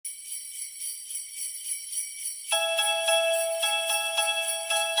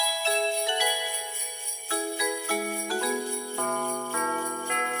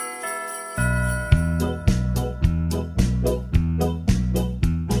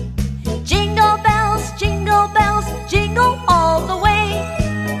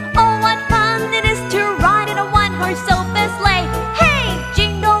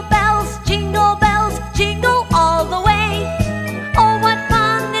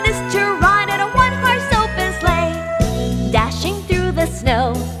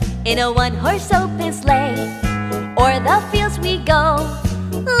in a one-horse open sleigh. O'er the fields we go,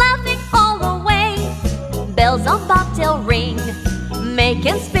 laughing all the way. Bells on bobtail ring,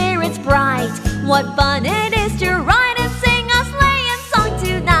 making spirits bright. What fun it is to ride and sing a sleighing song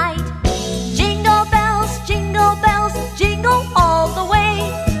tonight. Jingle bells, jingle all the way.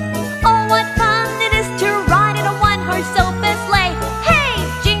 Oh, what fun it is to ride in a one-horse open sleigh. Hey,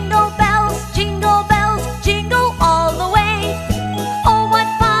 jingle bells, jingle all the way. Oh, what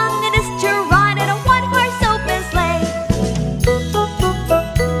fun it is to ride in a one-horse open sleigh.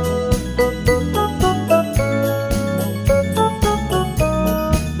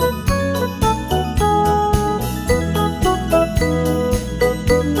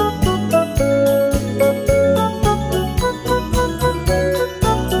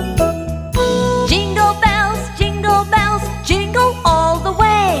 Jingle bells, jingle all the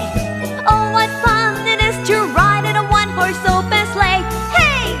way. Oh, what fun it is to ride in a one-horse open sleigh.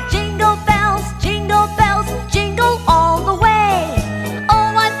 Hey, jingle bells, jingle all the way.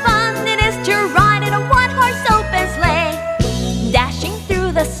 Oh, what fun it is to ride in a one-horse open sleigh. Dashing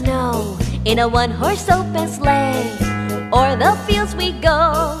through the snow in a one-horse open sleigh. O'er the fields we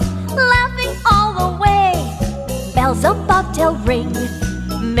go, laughing all the way. Bells on bobtail ring,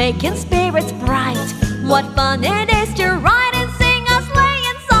 making spirits bright. What fun it is